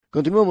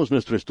Continuamos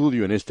nuestro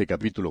estudio en este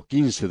capítulo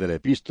 15 de la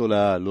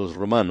epístola a los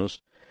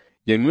Romanos,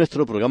 y en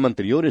nuestro programa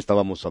anterior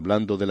estábamos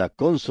hablando de la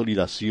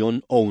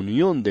consolidación o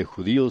unión de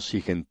judíos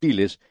y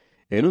gentiles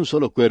en un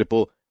solo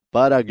cuerpo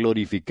para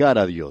glorificar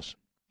a Dios.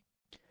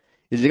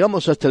 Y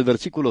llegamos hasta el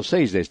versículo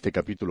 6 de este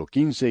capítulo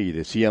 15 y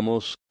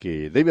decíamos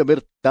que debe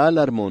haber tal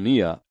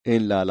armonía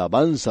en la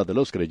alabanza de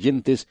los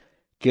creyentes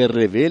que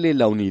revele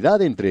la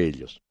unidad entre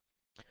ellos.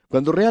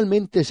 Cuando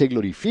realmente se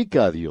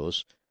glorifica a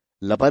Dios,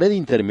 la pared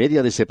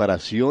intermedia de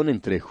separación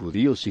entre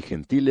judíos y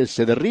gentiles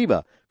se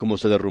derriba, como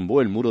se derrumbó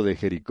el muro de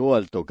Jericó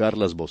al tocar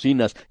las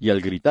bocinas y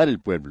al gritar el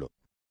pueblo.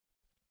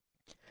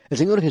 El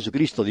Señor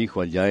Jesucristo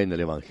dijo allá en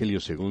el Evangelio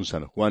según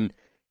San Juan,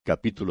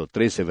 capítulo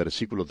 13,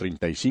 versículo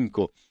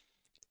 35,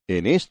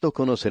 «En esto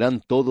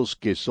conocerán todos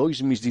que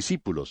sois mis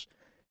discípulos,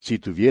 si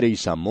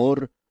tuviereis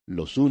amor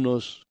los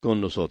unos con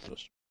los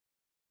otros».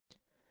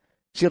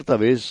 Cierta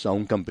vez a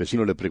un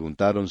campesino le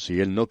preguntaron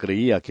si él no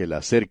creía que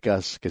las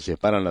cercas que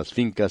separan las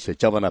fincas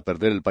echaban a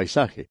perder el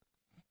paisaje.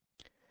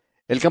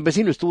 El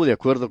campesino estuvo de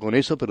acuerdo con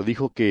eso, pero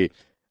dijo que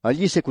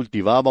allí se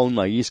cultivaba un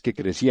maíz que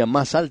crecía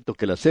más alto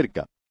que la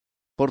cerca.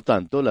 Por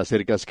tanto, las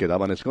cercas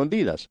quedaban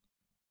escondidas.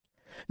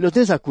 Los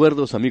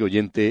desacuerdos, amigo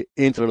oyente,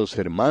 entre los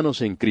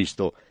hermanos en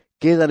Cristo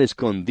quedan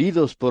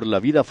escondidos por la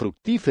vida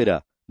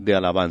fructífera de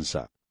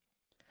alabanza.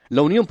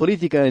 La unión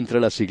política entre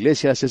las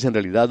iglesias es en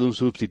realidad un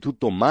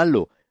sustituto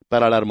malo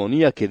para la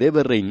armonía que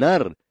debe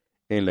reinar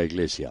en la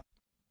iglesia.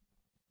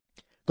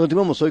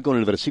 Continuamos hoy con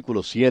el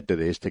versículo 7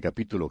 de este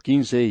capítulo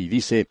 15 y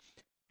dice,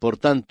 «Por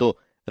tanto,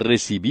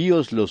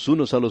 recibíos los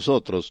unos a los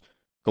otros,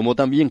 como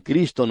también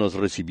Cristo nos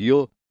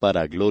recibió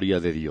para gloria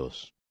de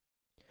Dios».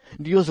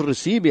 Dios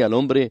recibe al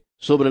hombre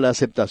sobre la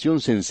aceptación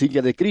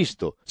sencilla de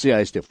Cristo, sea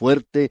éste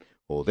fuerte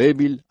o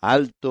débil,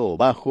 alto o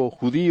bajo,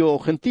 judío o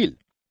gentil.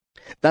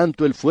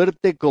 Tanto el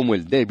fuerte como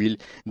el débil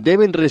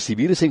deben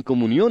recibirse en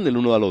comunión el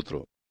uno al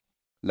otro.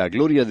 La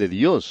gloria de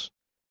Dios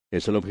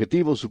es el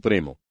objetivo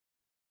supremo.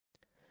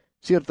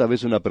 Cierta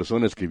vez una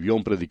persona escribió a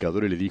un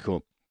predicador y le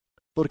dijo,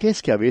 «¿Por qué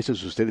es que a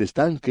veces usted es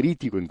tan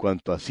crítico en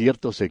cuanto a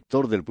cierto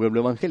sector del pueblo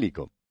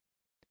evangélico?»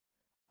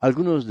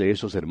 Algunos de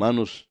esos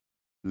hermanos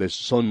les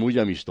son muy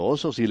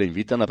amistosos y le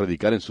invitan a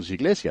predicar en sus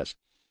iglesias.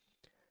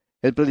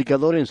 El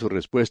predicador en su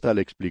respuesta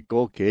le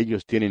explicó que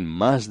ellos tienen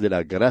más de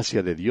la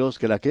gracia de Dios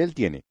que la que él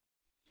tiene.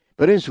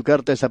 Pero en su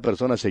carta esa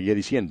persona seguía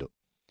diciendo,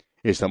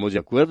 «Estamos de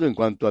acuerdo en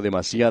cuanto a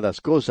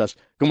demasiadas cosas,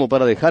 como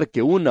para dejar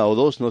que una o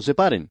dos nos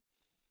separen».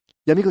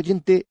 Y amigo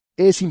oyente,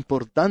 es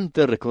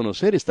importante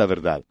reconocer esta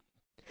verdad.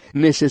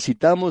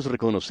 Necesitamos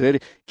reconocer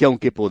que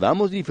aunque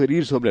podamos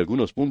diferir sobre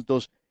algunos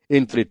puntos,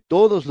 entre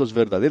todos los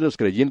verdaderos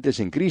creyentes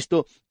en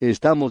Cristo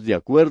estamos de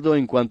acuerdo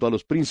en cuanto a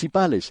los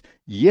principales,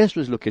 y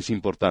eso es lo que es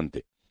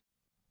importante.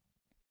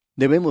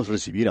 Debemos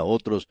recibir a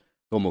otros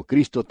como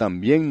Cristo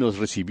también nos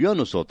recibió a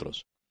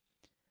nosotros.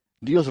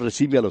 Dios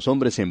recibe a los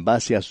hombres en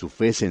base a su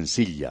fe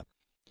sencilla.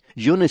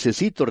 Yo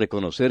necesito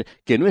reconocer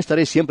que no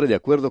estaré siempre de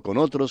acuerdo con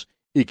otros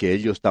y que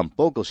ellos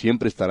tampoco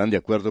siempre estarán de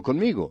acuerdo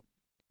conmigo.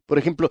 Por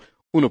ejemplo,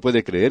 uno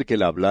puede creer que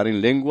el hablar en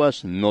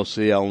lenguas no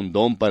sea un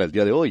don para el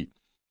día de hoy.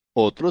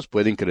 Otros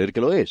pueden creer que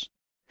lo es.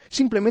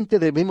 Simplemente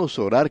debemos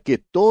orar que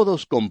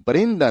todos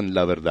comprendan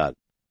la verdad.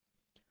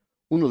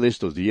 Uno de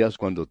estos días,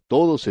 cuando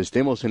todos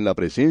estemos en la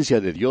presencia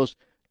de Dios,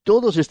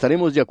 todos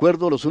estaremos de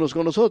acuerdo los unos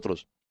con los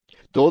otros.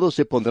 Todos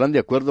se pondrán de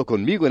acuerdo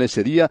conmigo en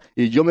ese día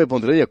y yo me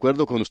pondré de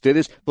acuerdo con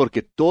ustedes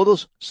porque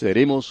todos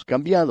seremos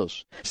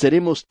cambiados,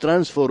 seremos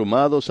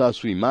transformados a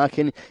su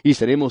imagen y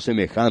seremos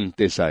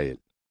semejantes a Él.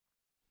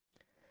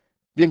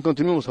 Bien,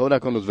 continuemos ahora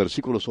con los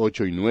versículos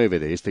 8 y 9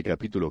 de este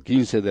capítulo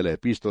 15 de la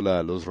epístola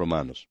a los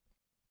Romanos.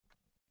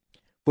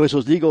 Pues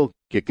os digo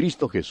que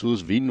Cristo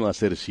Jesús vino a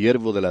ser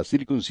siervo de la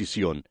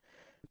circuncisión,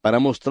 para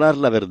mostrar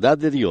la verdad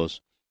de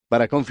Dios,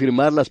 para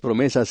confirmar las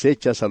promesas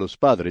hechas a los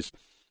padres,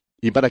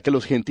 y para que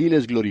los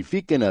gentiles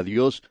glorifiquen a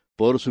Dios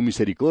por su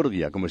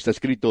misericordia, como está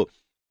escrito,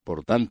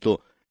 «Por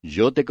tanto,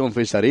 yo te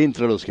confesaré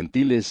entre los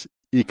gentiles,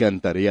 y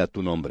cantaré a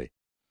tu nombre».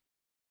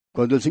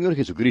 Cuando el Señor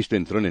Jesucristo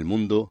entró en el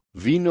mundo,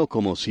 vino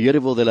como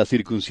siervo de la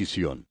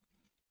circuncisión.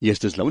 Y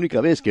esta es la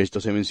única vez que esto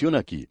se menciona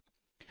aquí.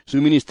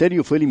 Su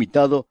ministerio fue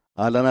limitado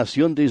a la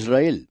nación de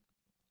Israel.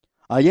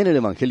 Allá en el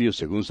Evangelio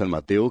según San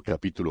Mateo,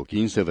 capítulo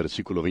 15,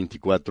 versículo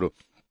 24,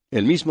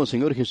 el mismo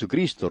Señor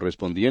Jesucristo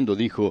respondiendo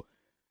dijo,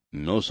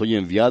 «No soy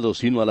enviado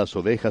sino a las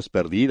ovejas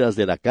perdidas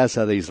de la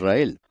casa de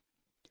Israel».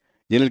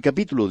 Y en el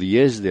capítulo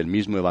 10 del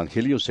mismo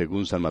Evangelio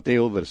según San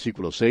Mateo,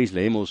 versículo 6,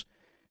 leemos,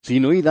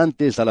 «Sino id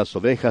antes a las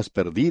ovejas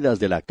perdidas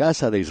de la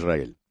casa de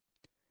Israel».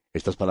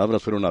 Estas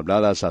palabras fueron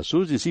habladas a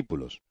sus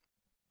discípulos.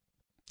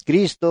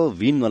 Cristo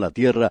vino a la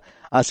tierra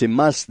hace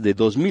más de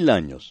 2000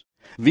 años.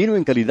 Vino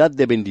en calidad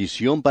de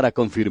bendición para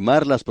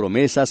confirmar las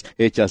promesas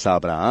hechas a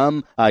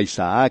Abraham, a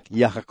Isaac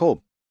y a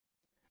Jacob.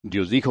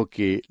 Dios dijo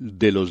que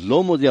de los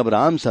lomos de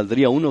Abraham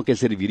saldría uno que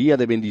serviría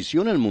de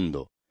bendición al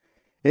mundo.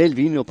 Él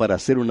vino para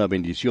hacer una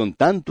bendición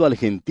tanto al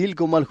gentil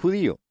como al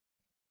judío.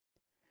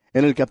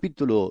 En el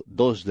capítulo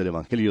 2 del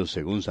Evangelio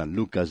según San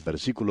Lucas,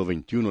 versículo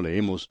 21,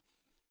 leemos,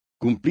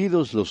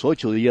 «Cumplidos los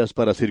 8 días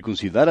para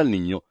circuncidar al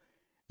niño,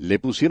 le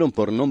pusieron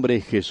por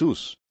nombre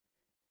Jesús,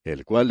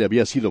 el cual le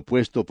había sido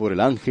puesto por el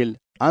ángel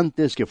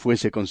antes que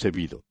fuese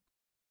concebido.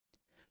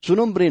 Su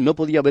nombre no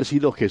podía haber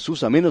sido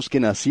Jesús a menos que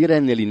naciera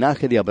en el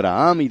linaje de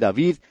Abraham y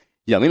David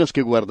y a menos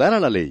que guardara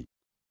la ley.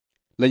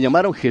 Le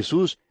llamaron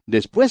Jesús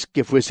después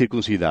que fue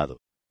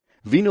circuncidado.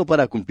 Vino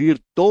para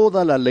cumplir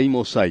toda la ley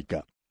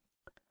mosaica.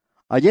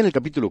 Allá en el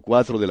capítulo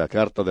 4 de la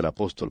carta del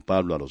apóstol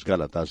Pablo a los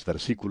Gálatas,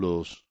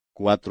 versículos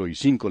 4 y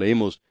 5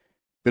 leemos: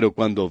 Pero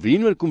cuando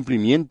vino el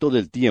cumplimiento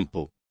del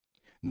tiempo,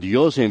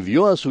 Dios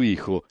envió a su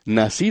Hijo,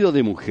 nacido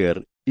de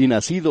mujer y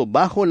nacido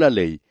bajo la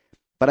ley,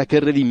 para que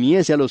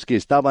redimiese a los que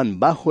estaban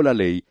bajo la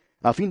ley,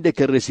 a fin de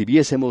que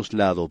recibiésemos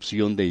la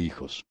adopción de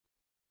hijos.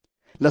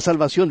 La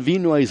salvación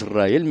vino a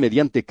Israel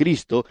mediante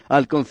Cristo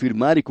al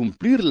confirmar y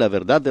cumplir la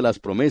verdad de las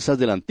promesas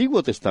del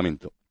Antiguo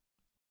Testamento.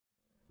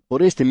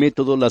 Por este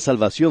método la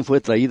salvación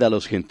fue traída a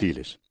los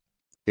gentiles.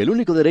 El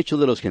único derecho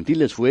de los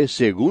gentiles fue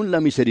según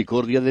la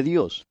misericordia de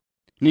Dios.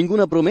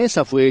 Ninguna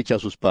promesa fue hecha a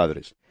sus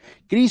padres.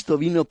 Cristo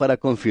vino para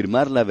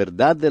confirmar la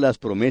verdad de las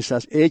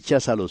promesas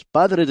hechas a los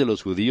padres de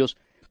los judíos,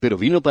 pero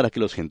vino para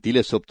que los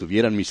gentiles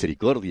obtuvieran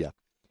misericordia.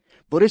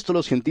 Por esto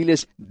los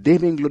gentiles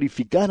deben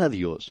glorificar a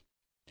Dios.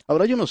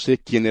 Ahora yo no sé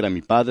quién era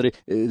mi padre,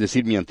 es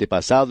decir, mi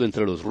antepasado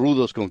entre los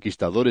rudos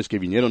conquistadores que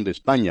vinieron de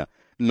España.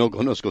 No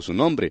conozco su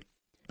nombre,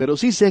 pero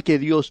sí sé que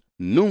Dios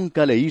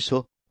nunca le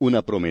hizo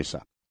una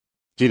promesa.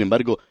 Sin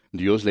embargo,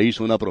 Dios le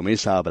hizo una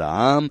promesa a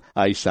Abraham,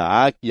 a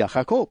Isaac y a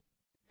Jacob.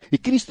 Y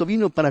Cristo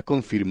vino para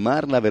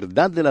confirmar la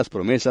verdad de las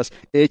promesas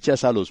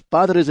hechas a los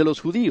padres de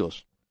los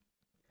judíos.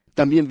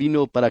 También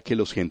vino para que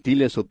los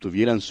gentiles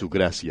obtuvieran su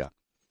gracia.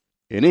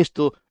 En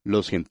esto,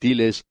 los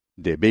gentiles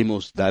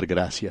debemos dar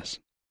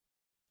gracias.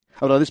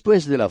 Ahora,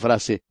 después de la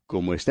frase,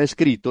 como está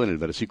escrito en el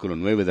versículo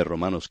 9 de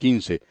Romanos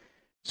 15,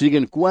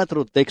 siguen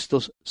 4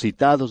 textos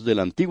citados del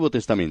Antiguo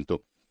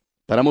Testamento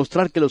para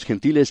mostrar que los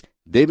gentiles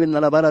deben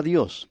alabar a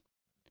Dios.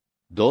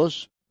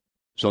 2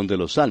 son de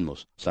los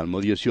Salmos, Salmo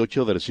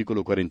 18,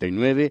 versículo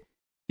 49,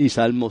 y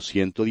Salmo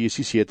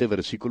 117,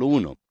 versículo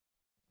 1.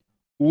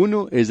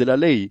 Uno es de la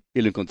ley,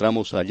 y lo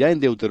encontramos allá en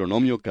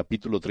Deuteronomio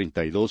capítulo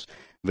 32,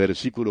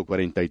 versículo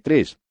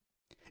 43.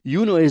 Y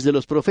uno es de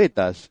los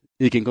profetas,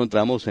 y que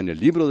encontramos en el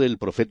libro del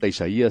profeta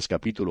Isaías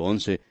capítulo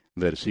 11,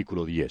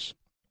 versículo 10.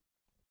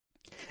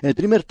 El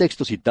primer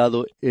texto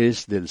citado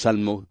es del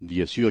Salmo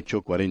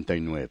 18,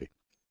 49.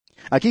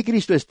 Aquí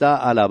Cristo está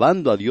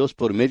alabando a Dios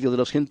por medio de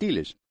los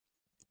gentiles.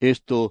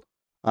 Esto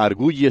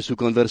arguye su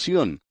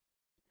conversión.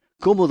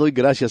 ¿Cómo doy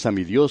gracias a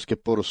mi Dios que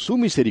por su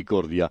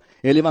misericordia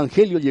el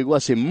Evangelio llegó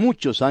hace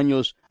muchos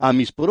años a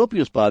mis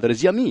propios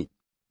padres y a mí?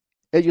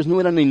 Ellos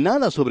no eran en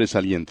nada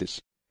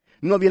sobresalientes.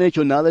 No habían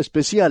hecho nada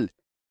especial,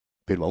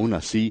 pero aún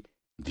así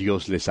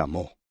Dios les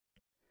amó.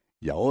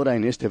 Y ahora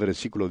en este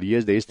versículo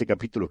 10 de este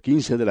capítulo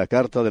 15 de la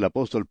carta del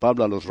apóstol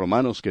Pablo a los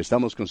romanos que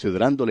estamos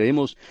considerando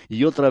leemos,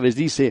 y otra vez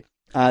dice: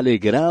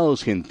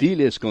 Alegraos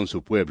gentiles con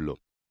su pueblo.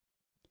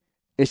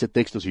 Este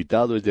texto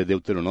citado es de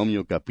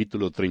Deuteronomio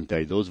capítulo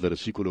 32,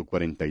 versículo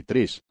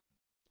 43.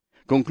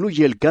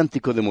 Concluye el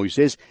cántico de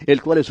Moisés,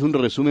 el cual es un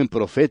resumen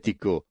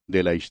profético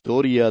de la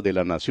historia de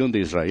la nación de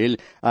Israel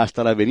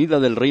hasta la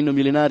venida del reino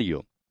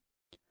milenario.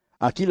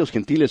 Aquí los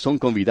gentiles son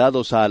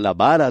convidados a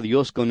alabar a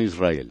Dios con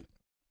Israel.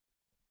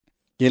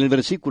 Y en el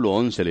versículo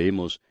 11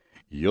 leemos: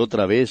 Y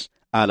otra vez,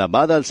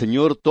 alabad al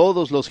Señor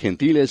todos los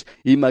gentiles,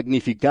 y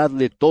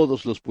magnificadle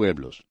todos los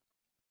pueblos.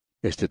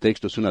 Este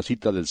texto es una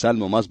cita del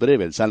salmo más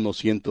breve, el Salmo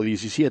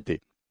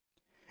 117.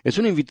 Es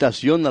una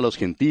invitación a los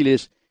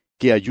gentiles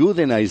que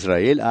ayuden a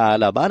Israel a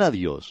alabar a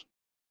Dios.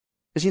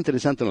 Es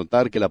interesante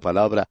notar que la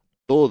palabra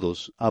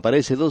todos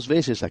aparece 2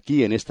 veces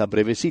aquí en esta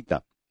breve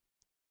cita.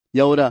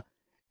 Y ahora,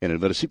 en el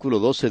versículo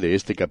 12 de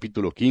este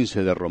capítulo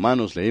 15 de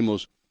Romanos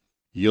leemos: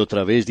 Y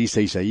otra vez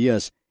dice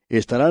Isaías: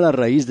 Estará la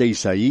raíz de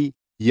Isaí,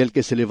 y el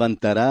que se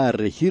levantará a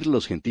regir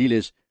los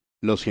gentiles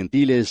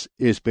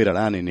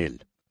esperarán en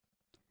él.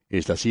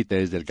 Esta cita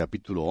es del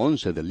capítulo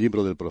 11 del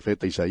libro del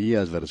profeta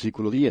Isaías,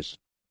 versículo 10.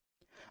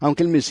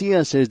 Aunque el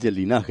Mesías es del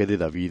linaje de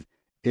David,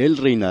 él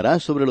reinará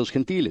sobre los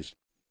gentiles.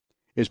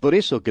 Es por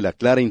eso que la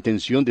clara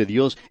intención de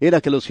Dios era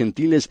que los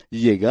gentiles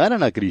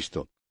llegaran a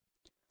Cristo.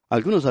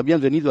 Algunos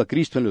habían venido a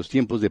Cristo en los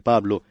tiempos de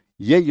Pablo,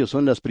 y ellos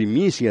son las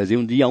primicias de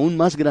un día aún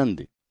más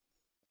grande.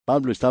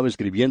 Pablo estaba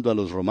escribiendo a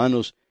los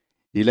romanos,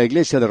 y la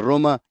iglesia de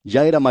Roma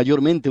ya era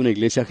mayormente una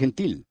iglesia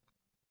gentil.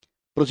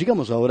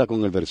 Prosigamos ahora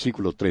con el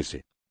versículo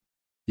 13.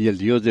 Y el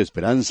Dios de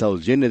esperanza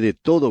os llene de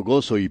todo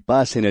gozo y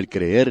paz en el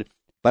creer,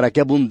 para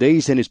que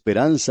abundéis en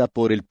esperanza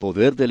por el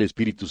poder del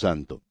Espíritu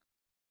Santo.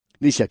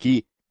 Dice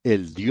aquí,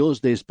 el Dios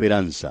de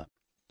esperanza.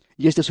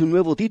 Y este es un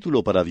nuevo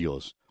título para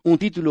Dios, un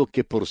título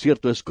que por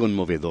cierto es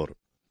conmovedor.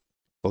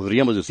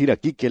 Podríamos decir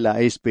aquí que la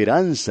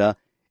esperanza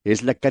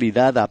es la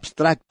caridad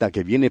abstracta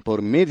que viene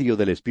por medio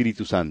del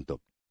Espíritu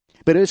Santo.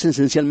 Pero es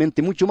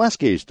esencialmente mucho más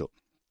que esto.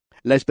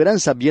 La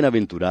esperanza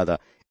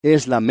bienaventurada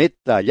es la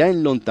meta ya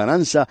en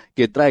lontananza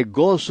que trae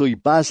gozo y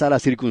paz a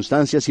las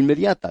circunstancias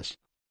inmediatas.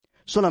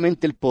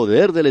 Solamente el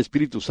poder del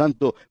Espíritu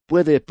Santo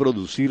puede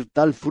producir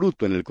tal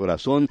fruto en el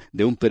corazón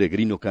de un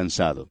peregrino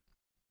cansado.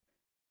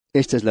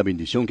 Esta es la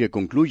bendición que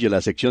concluye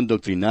la sección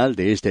doctrinal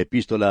de esta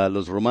epístola a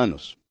los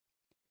Romanos.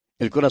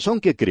 El corazón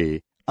que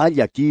cree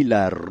halla aquí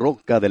la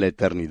roca de la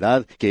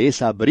eternidad, que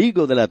es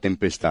abrigo de la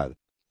tempestad.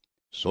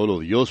 Solo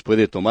Dios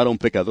puede tomar a un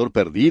pecador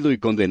perdido y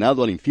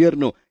condenado al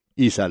infierno,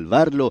 y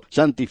salvarlo,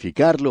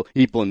 santificarlo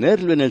y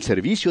ponerlo en el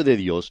servicio de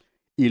Dios,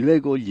 y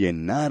luego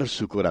llenar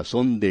su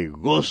corazón de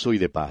gozo y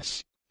de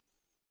paz.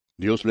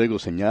 Dios luego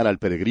señala al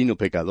peregrino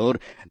pecador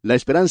la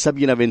esperanza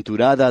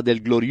bienaventurada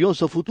del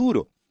glorioso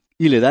futuro,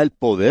 y le da el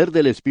poder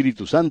del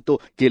Espíritu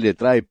Santo que le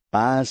trae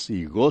paz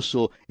y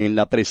gozo en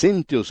la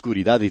presente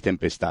oscuridad y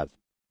tempestad.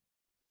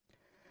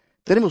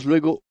 Tenemos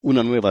luego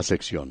una nueva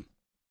sección.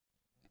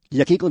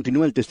 Y aquí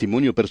continúa el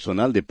testimonio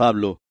personal de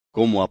Pablo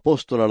como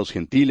apóstol a los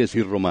gentiles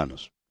y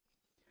romanos.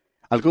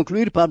 Al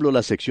concluir Pablo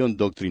la sección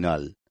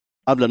doctrinal,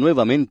 habla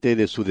nuevamente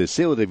de su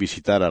deseo de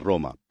visitar a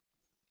Roma.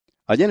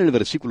 Allá en el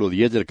versículo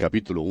 10 del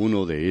capítulo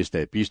 1 de esta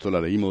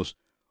epístola leímos,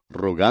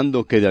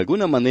 rogando que de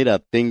alguna manera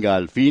tenga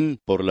al fin,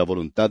 por la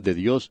voluntad de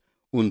Dios,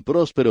 un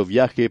próspero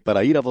viaje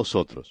para ir a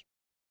vosotros.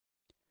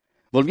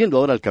 Volviendo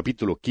ahora al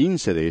capítulo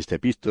 15 de esta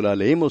epístola,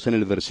 leemos en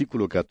el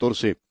versículo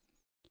 14,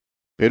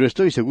 pero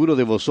estoy seguro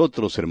de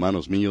vosotros,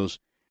 hermanos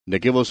míos, de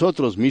que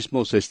vosotros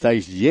mismos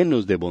estáis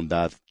llenos de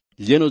bondad,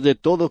 llenos de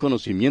todo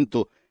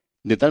conocimiento,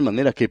 de tal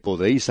manera que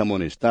podéis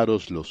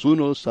amonestaros los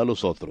unos a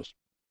los otros.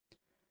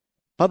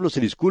 Pablo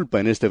se disculpa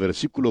en este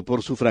versículo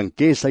por su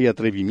franqueza y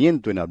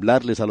atrevimiento en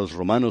hablarles a los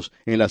romanos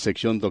en la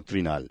sección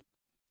doctrinal.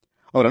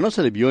 Ahora, no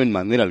se debió en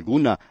manera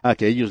alguna a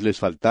que a ellos les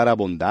faltara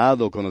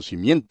bondad o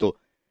conocimiento,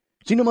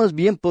 sino más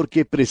bien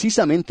porque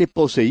precisamente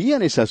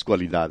poseían esas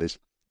cualidades,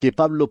 que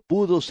Pablo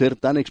pudo ser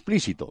tan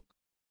explícito.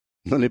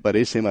 ¿No le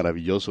parece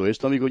maravilloso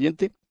esto, amigo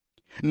oyente?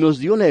 Nos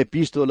dio la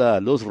epístola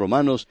a los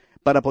romanos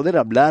para poder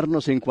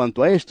hablarnos en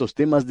cuanto a estos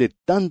temas de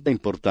tanta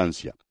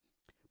importancia.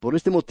 Por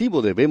este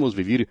motivo debemos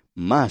vivir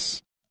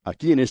más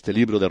aquí en este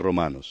libro de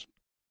Romanos.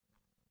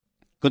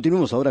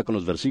 Continuemos ahora con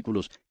los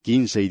versículos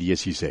 15 y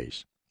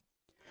 16.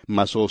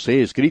 Mas os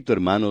he escrito,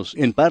 hermanos,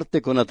 en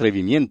parte con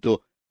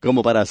atrevimiento,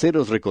 como para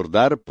haceros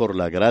recordar por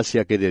la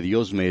gracia que de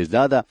Dios me es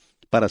dada,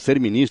 para ser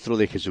ministro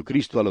de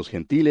Jesucristo a los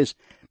gentiles,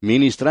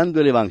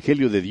 ministrando el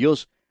Evangelio de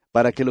Dios,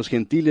 para que los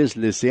gentiles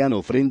les sean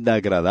ofrenda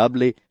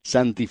agradable,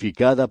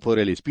 santificada por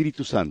el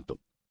Espíritu Santo.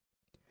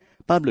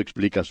 Pablo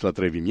explica su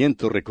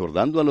atrevimiento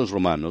recordando a los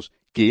romanos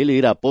que él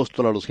era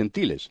apóstol a los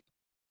gentiles.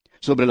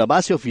 Sobre la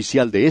base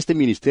oficial de este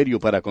ministerio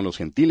para con los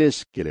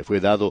gentiles, que le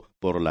fue dado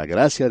por la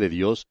gracia de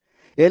Dios,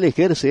 él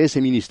ejerce ese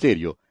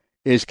ministerio,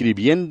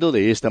 escribiendo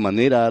de esta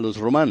manera a los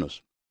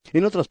romanos.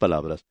 En otras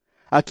palabras,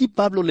 aquí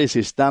Pablo les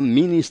está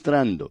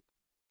ministrando.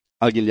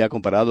 Alguien le ha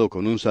comparado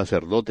con un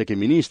sacerdote que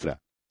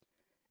ministra.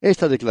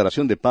 Esta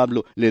declaración de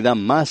Pablo le da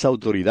más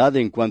autoridad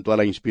en cuanto a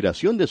la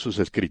inspiración de sus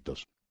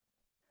escritos.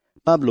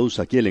 Pablo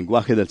usa aquí el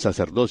lenguaje del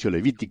sacerdocio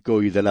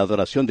levítico y de la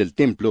adoración del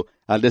templo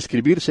al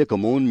describirse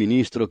como un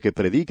ministro que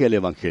predica el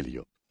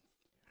Evangelio.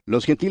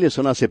 Los gentiles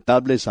son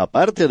aceptables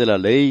aparte de la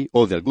ley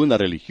o de alguna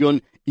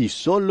religión y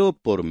sólo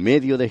por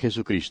medio de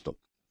Jesucristo.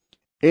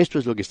 Esto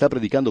es lo que está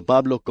predicando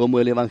Pablo como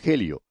el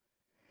Evangelio.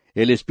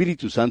 El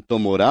Espíritu Santo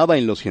moraba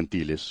en los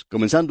gentiles,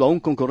 comenzando aún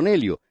con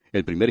Cornelio,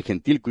 el primer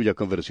gentil cuya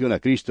conversión a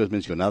Cristo es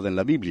mencionada en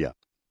la Biblia.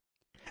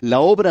 La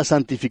obra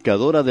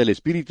santificadora del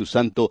Espíritu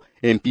Santo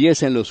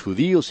empieza en los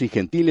judíos y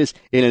gentiles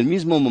en el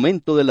mismo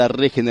momento de la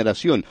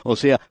regeneración, o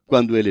sea,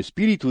 cuando el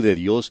Espíritu de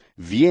Dios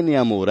viene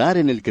a morar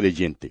en el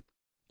creyente.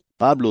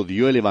 Pablo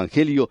dio el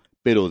Evangelio,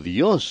 pero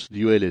Dios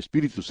dio el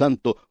Espíritu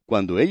Santo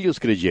cuando ellos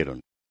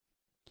creyeron.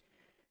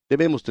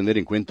 Debemos tener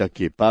en cuenta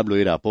que Pablo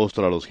era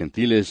apóstol a los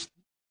gentiles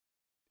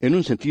en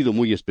un sentido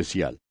muy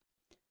especial.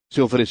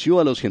 Se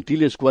ofreció a los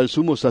gentiles cual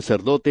sumo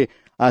sacerdote,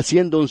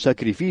 haciendo un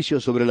sacrificio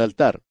sobre el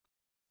altar.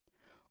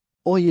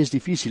 Hoy es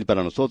difícil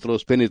para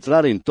nosotros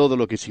penetrar en todo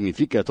lo que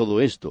significa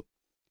todo esto.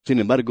 Sin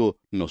embargo,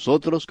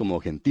 nosotros, como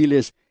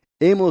gentiles,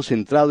 hemos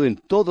entrado en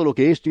todo lo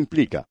que esto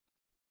implica.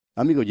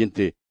 Amigo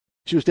oyente,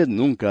 si usted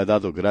nunca ha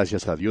dado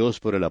gracias a Dios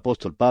por el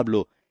apóstol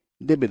Pablo,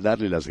 debe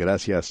darle las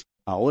gracias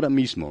ahora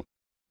mismo.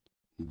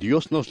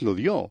 Dios nos lo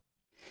dio.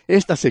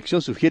 Esta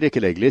sección sugiere que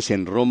la iglesia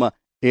en Roma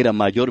era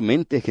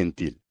mayormente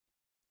gentil.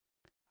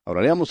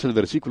 Ahora leamos el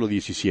versículo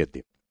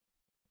 17.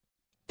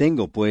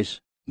 Tengo,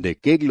 pues, de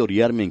qué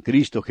gloriarme en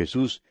Cristo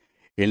Jesús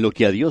en lo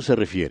que a Dios se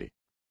refiere.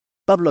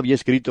 Pablo había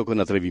escrito con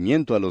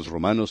atrevimiento a los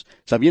romanos,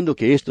 sabiendo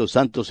que estos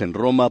santos en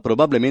Roma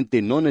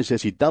probablemente no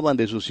necesitaban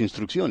de sus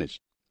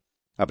instrucciones.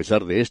 A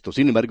pesar de esto,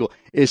 sin embargo,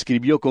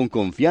 escribió con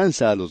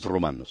confianza a los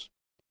romanos.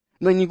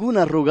 No hay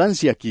ninguna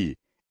arrogancia aquí.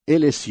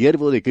 Él es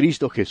siervo de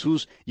Cristo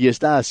Jesús y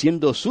está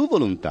haciendo su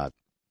voluntad.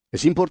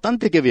 Es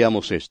importante que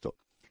veamos esto.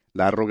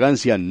 La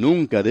arrogancia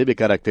nunca debe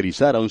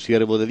caracterizar a un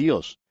siervo de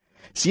Dios.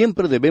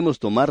 Siempre debemos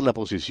tomar la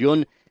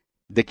posición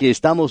de que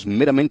estamos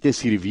meramente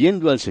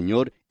sirviendo al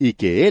Señor y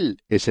que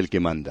Él es el que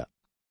manda.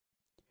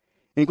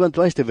 En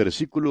cuanto a este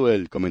versículo,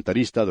 el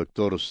comentarista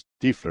Dr.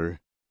 Stifler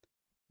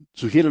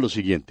sugiere lo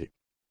siguiente.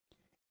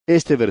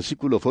 Este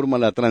versículo forma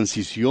la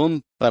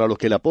transición para lo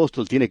que el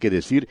apóstol tiene que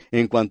decir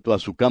en cuanto a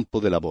su campo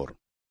de labor.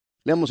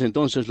 Leamos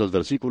entonces los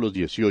versículos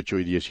 18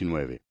 y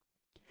 19.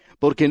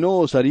 porque no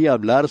osaría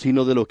hablar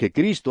sino de lo que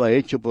Cristo ha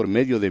hecho por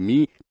medio de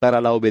mí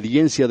para la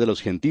obediencia de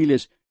los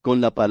gentiles,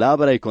 con la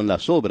palabra y con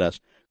las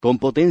obras, con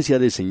potencia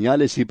de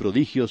señales y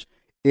prodigios,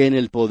 en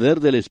el poder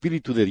del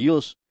Espíritu de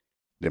Dios,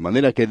 de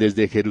manera que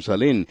desde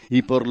Jerusalén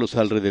y por los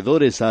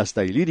alrededores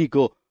hasta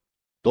Ilírico,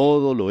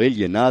 todo lo he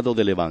llenado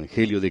del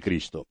Evangelio de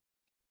Cristo.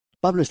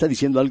 Pablo está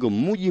diciendo algo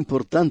muy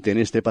importante en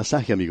este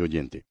pasaje, amigo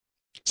oyente.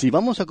 Si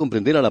vamos a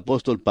comprender al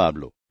apóstol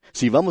Pablo,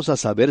 si vamos a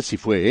saber si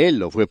fue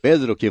él o fue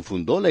Pedro quien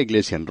fundó la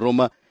iglesia en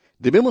Roma,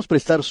 debemos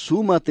prestar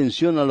suma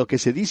atención a lo que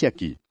se dice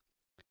aquí.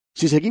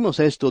 Si seguimos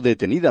esto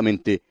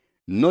detenidamente,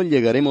 no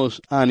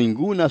llegaremos a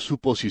ninguna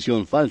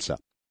suposición falsa.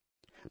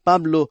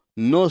 Pablo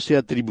no se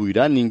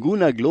atribuirá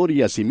ninguna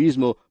gloria a sí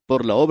mismo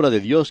por la obra de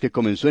Dios que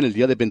comenzó en el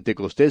día de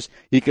Pentecostés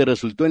y que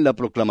resultó en la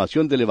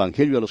proclamación del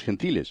Evangelio a los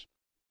gentiles.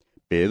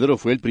 Pedro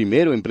fue el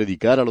primero en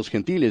predicar a los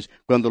gentiles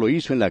cuando lo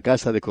hizo en la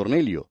casa de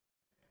Cornelio.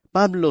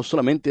 Pablo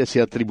solamente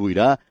se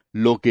atribuirá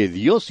lo que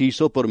Dios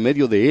hizo por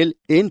medio de él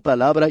en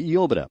palabra y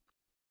obra.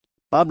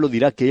 Pablo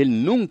dirá que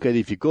él nunca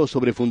edificó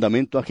sobre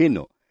fundamento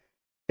ajeno.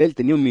 Él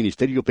tenía un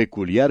ministerio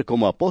peculiar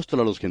como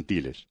apóstol a los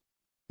gentiles.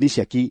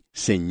 Dice aquí,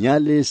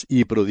 señales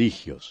y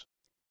prodigios.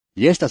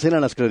 Y estas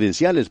eran las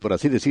credenciales, por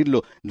así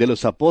decirlo, de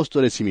los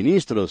apóstoles y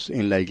ministros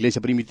en la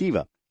iglesia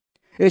primitiva.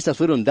 Estas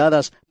fueron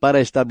dadas para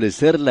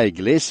establecer la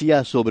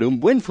iglesia sobre un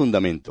buen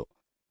fundamento.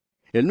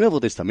 El Nuevo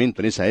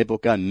Testamento en esa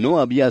época no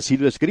había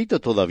sido escrito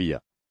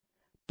todavía.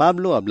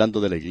 Pablo,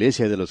 hablando de la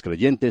iglesia y de los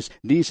creyentes,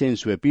 dice en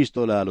su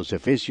epístola a los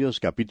Efesios,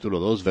 capítulo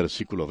 2,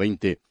 versículo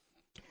 20,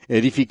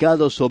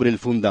 edificados sobre el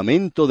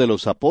fundamento de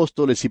los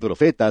apóstoles y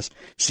profetas,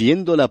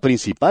 siendo la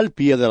principal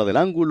piedra del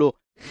ángulo,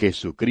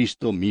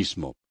 Jesucristo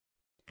mismo.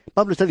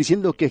 Pablo está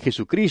diciendo que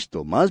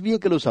Jesucristo, más bien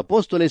que los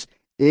apóstoles,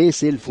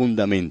 es el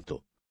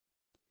fundamento.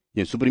 Y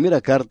en su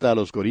primera carta a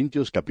los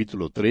Corintios,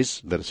 capítulo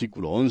 3,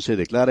 versículo 11,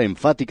 declara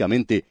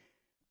enfáticamente,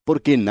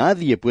 porque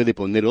nadie puede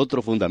poner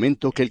otro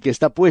fundamento que el que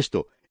está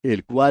puesto,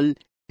 el cual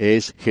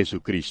es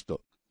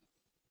Jesucristo.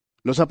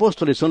 Los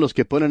apóstoles son los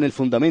que ponen el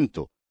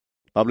fundamento.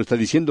 Pablo está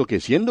diciendo que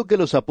siendo que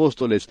los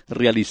apóstoles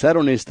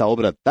realizaron esta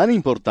obra tan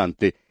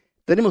importante,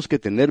 tenemos que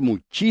tener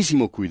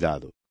muchísimo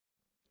cuidado.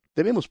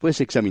 Debemos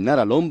pues examinar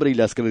al hombre y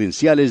las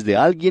credenciales de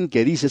alguien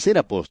que dice ser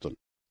apóstol.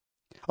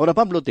 Ahora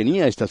Pablo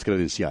tenía estas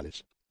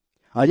credenciales.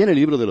 Allá en el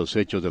libro de los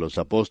Hechos de los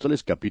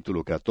Apóstoles,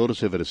 capítulo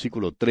 14,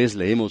 versículo 3,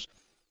 leemos,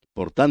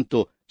 por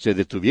tanto, se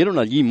detuvieron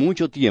allí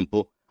mucho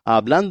tiempo,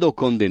 hablando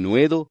con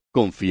denuedo,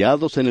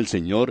 confiados en el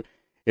Señor,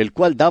 el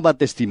cual daba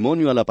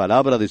testimonio a la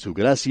palabra de su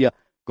gracia,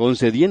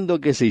 concediendo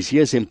que se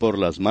hiciesen por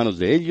las manos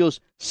de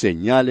ellos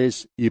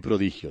señales y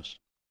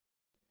prodigios.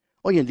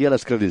 Hoy en día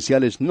las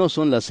credenciales no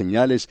son las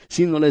señales,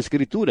 sino la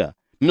Escritura,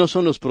 no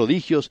son los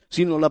prodigios,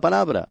 sino la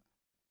palabra.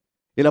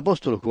 El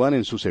apóstol Juan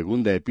en su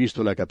segunda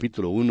epístola,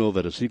 capítulo 1,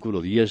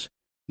 versículo 10,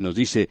 nos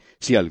dice,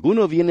 si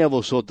alguno viene a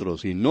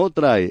vosotros y no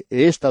trae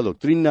esta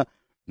doctrina,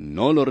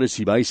 no lo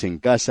recibáis en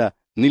casa,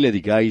 ni le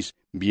digáis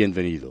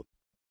bienvenido.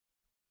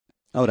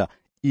 Ahora,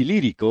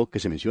 Ilírico, que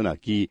se menciona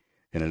aquí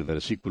en el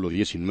versículo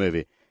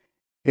 19,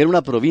 era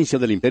una provincia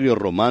del Imperio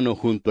Romano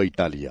junto a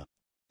Italia.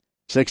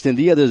 Se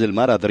extendía desde el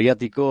mar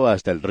Adriático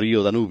hasta el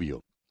río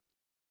Danubio.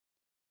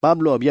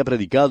 Pablo había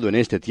predicado en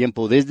este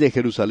tiempo desde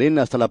Jerusalén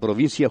hasta la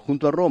provincia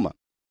junto a Roma.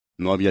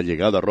 No había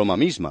llegado a Roma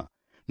misma.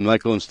 No hay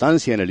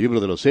constancia en el libro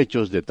de los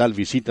Hechos de tal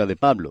visita de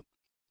Pablo.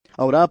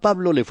 Ahora a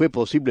Pablo le fue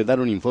posible dar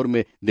un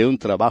informe de un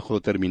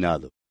trabajo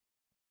terminado.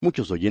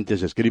 Muchos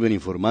oyentes escriben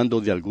informando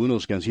de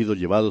algunos que han sido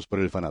llevados por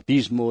el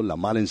fanatismo, la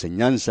mala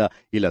enseñanza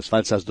y las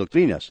falsas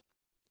doctrinas.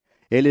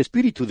 El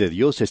Espíritu de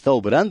Dios está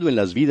obrando en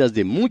las vidas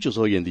de muchos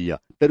hoy en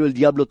día, pero el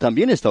diablo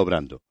también está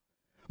obrando.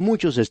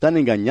 Muchos están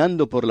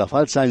engañando por la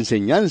falsa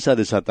enseñanza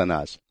de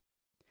Satanás.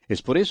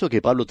 Es por eso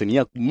que Pablo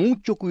tenía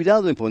mucho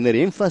cuidado en poner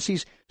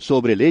énfasis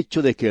sobre el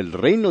hecho de que el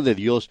reino de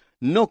Dios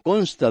no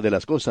consta de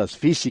las cosas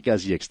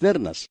físicas y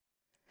externas.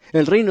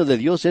 El reino de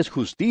Dios es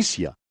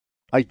justicia.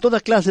 Hay toda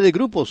clase de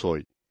grupos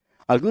hoy.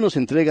 Algunos se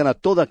entregan a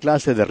toda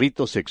clase de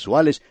ritos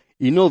sexuales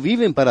y no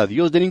viven para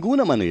Dios de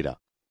ninguna manera.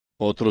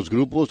 Otros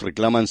grupos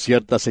reclaman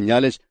ciertas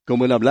señales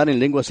como el hablar en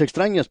lenguas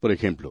extrañas, por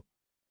ejemplo.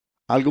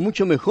 Algo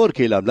mucho mejor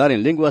que el hablar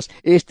en lenguas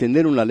es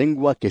tener una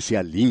lengua que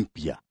sea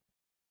limpia.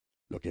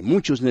 Lo que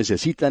muchos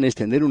necesitan es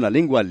tener una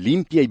lengua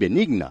limpia y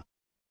benigna.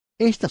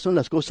 Estas son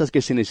las cosas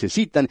que se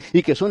necesitan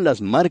y que son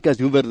las marcas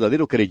de un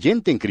verdadero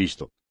creyente en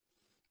Cristo.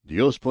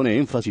 Dios pone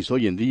énfasis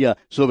hoy en día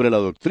sobre la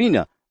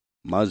doctrina,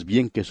 más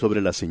bien que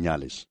sobre las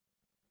señales.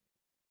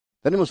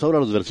 Tenemos ahora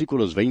los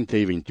versículos 20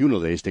 y 21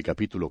 de este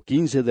capítulo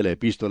 15 de la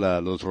epístola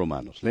a los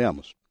Romanos.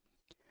 Leamos.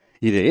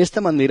 Y de esta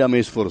manera me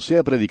esforcé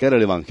a predicar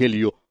el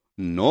Evangelio,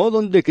 no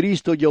donde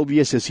Cristo ya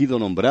hubiese sido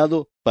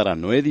nombrado, para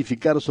no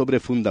edificar sobre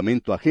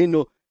fundamento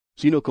ajeno,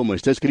 sino como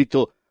está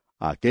escrito,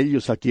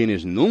 aquellos a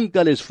quienes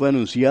nunca les fue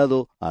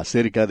anunciado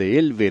acerca de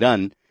él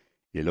verán,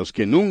 y los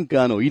que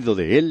nunca han oído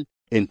de él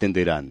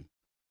entenderán.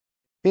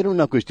 Era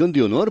una cuestión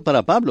de honor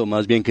para Pablo,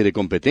 más bien que de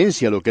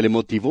competencia, lo que le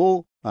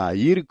motivó a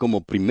ir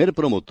como primer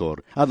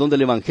promotor, a donde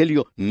el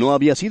Evangelio no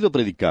había sido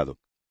predicado.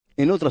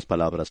 En otras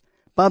palabras,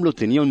 Pablo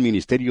tenía un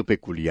ministerio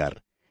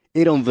peculiar.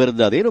 Era un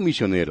verdadero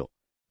misionero.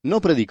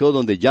 No predicó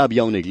donde ya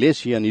había una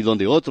iglesia ni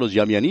donde otros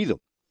ya habían ido.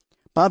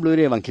 Pablo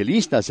era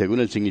evangelista según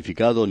el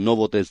significado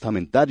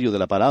novotestamentario de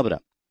la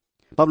palabra.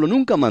 Pablo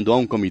nunca mandó a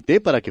un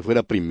comité para que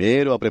fuera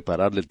primero a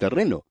prepararle el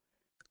terreno.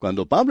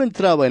 Cuando Pablo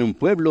entraba en un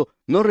pueblo,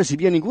 no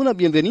recibía ninguna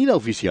bienvenida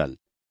oficial.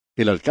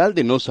 El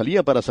alcalde no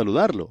salía para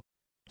saludarlo.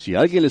 Si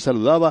alguien le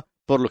saludaba,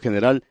 por lo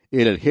general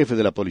era el jefe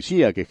de la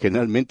policía, que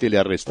generalmente le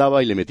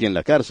arrestaba y le metía en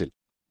la cárcel.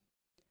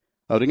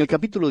 Ahora, en el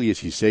capítulo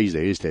 16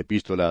 de esta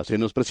epístola se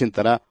nos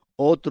presentará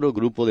otro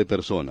grupo de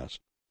personas.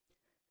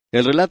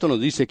 El relato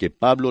nos dice que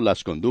Pablo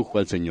las condujo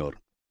al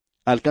Señor.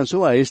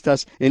 Alcanzó a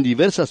estas en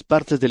diversas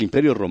partes del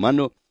Imperio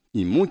Romano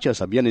y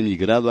muchas habían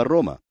emigrado a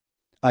Roma.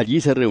 Allí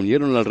se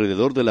reunieron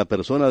alrededor de la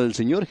persona del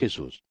Señor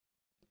Jesús.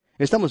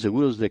 Estamos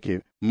seguros de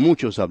que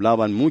muchos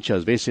hablaban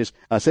muchas veces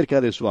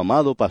acerca de su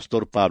amado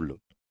pastor Pablo.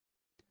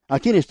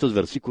 Aquí en estos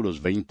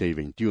versículos 20 y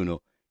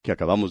 21 que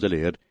acabamos de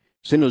leer,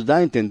 se nos da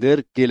a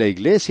entender que la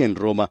iglesia en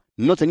Roma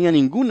no tenía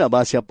ninguna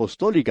base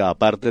apostólica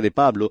aparte de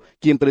Pablo,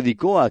 quien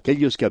predicó a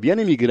aquellos que habían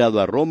emigrado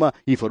a Roma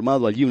y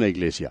formado allí una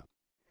iglesia.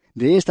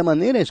 De esta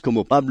manera es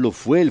como Pablo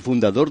fue el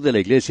fundador de la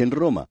iglesia en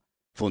Roma.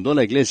 Fundó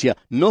la iglesia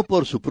no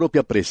por su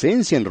propia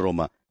presencia en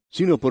Roma,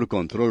 sino por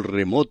control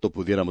remoto,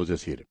 pudiéramos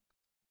decir.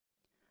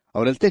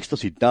 Ahora, el texto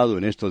citado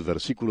en estos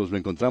versículos lo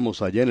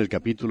encontramos allá en el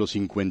capítulo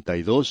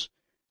 52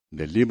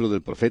 del libro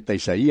del profeta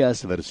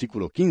Isaías,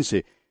 versículo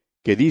 15,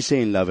 que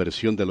dice en la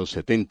versión de los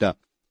 70,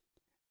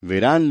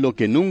 «Verán lo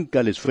que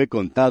nunca les fue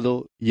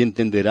contado y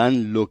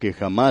entenderán lo que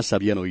jamás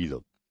habían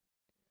oído».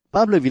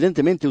 Pablo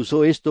evidentemente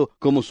usó esto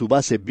como su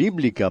base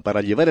bíblica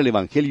para llevar el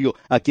Evangelio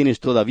a quienes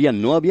todavía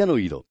no habían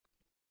oído.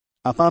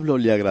 A Pablo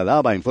le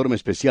agradaba en forma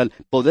especial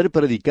poder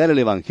predicar el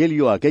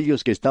Evangelio a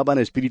aquellos que estaban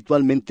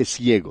espiritualmente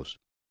ciegos.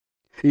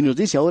 Y nos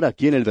dice ahora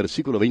aquí en el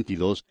versículo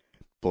 22,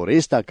 «Por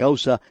esta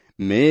causa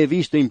me he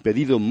visto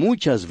impedido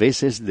muchas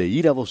veces de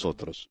ir a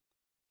vosotros».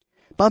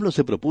 Pablo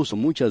se propuso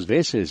muchas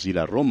veces ir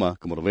a Roma,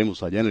 como lo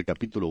vemos allá en el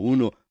capítulo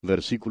 1,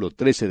 versículo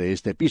 13 de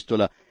esta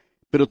epístola,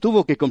 pero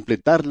tuvo que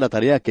completar la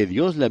tarea que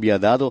Dios le había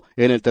dado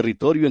en el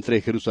territorio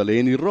entre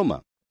Jerusalén y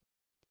Roma.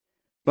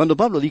 Cuando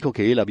Pablo dijo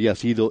que él había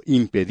sido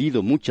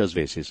impedido muchas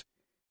veces,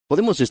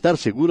 podemos estar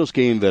seguros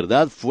que en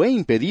verdad fue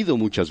impedido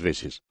muchas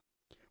veces.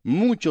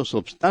 Muchos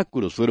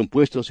obstáculos fueron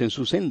puestos en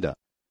su senda.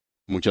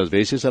 Muchas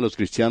veces a los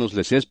cristianos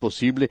les es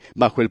posible,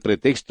 bajo el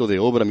pretexto de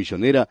obra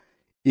misionera,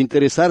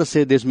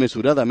 interesarse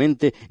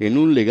desmesuradamente en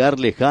un lugar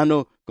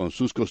lejano, con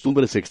sus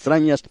costumbres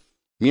extrañas,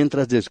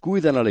 mientras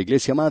descuidan a la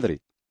iglesia madre.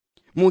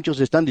 Muchos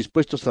están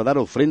dispuestos a dar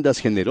ofrendas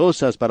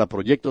generosas para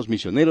proyectos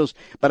misioneros,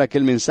 para que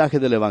el mensaje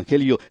del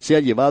Evangelio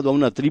sea llevado a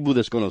una tribu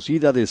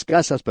desconocida de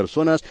escasas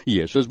personas, y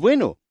eso es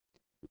bueno.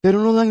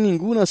 Pero no dan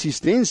ninguna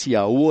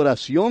asistencia u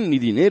oración ni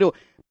dinero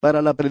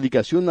para la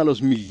predicación a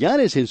los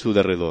millares en su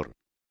derredor.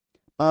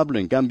 Pablo,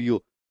 en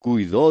cambio,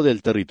 cuidó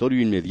del territorio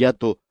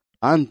inmediato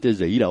antes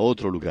de ir a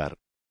otro lugar.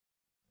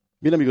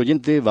 Bien, amigo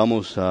oyente,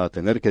 vamos a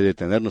tener que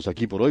detenernos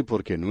aquí por hoy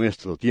porque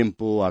nuestro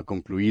tiempo ha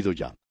concluido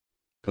ya.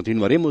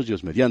 Continuaremos,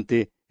 Dios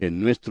mediante,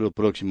 en nuestro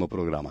próximo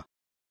programa.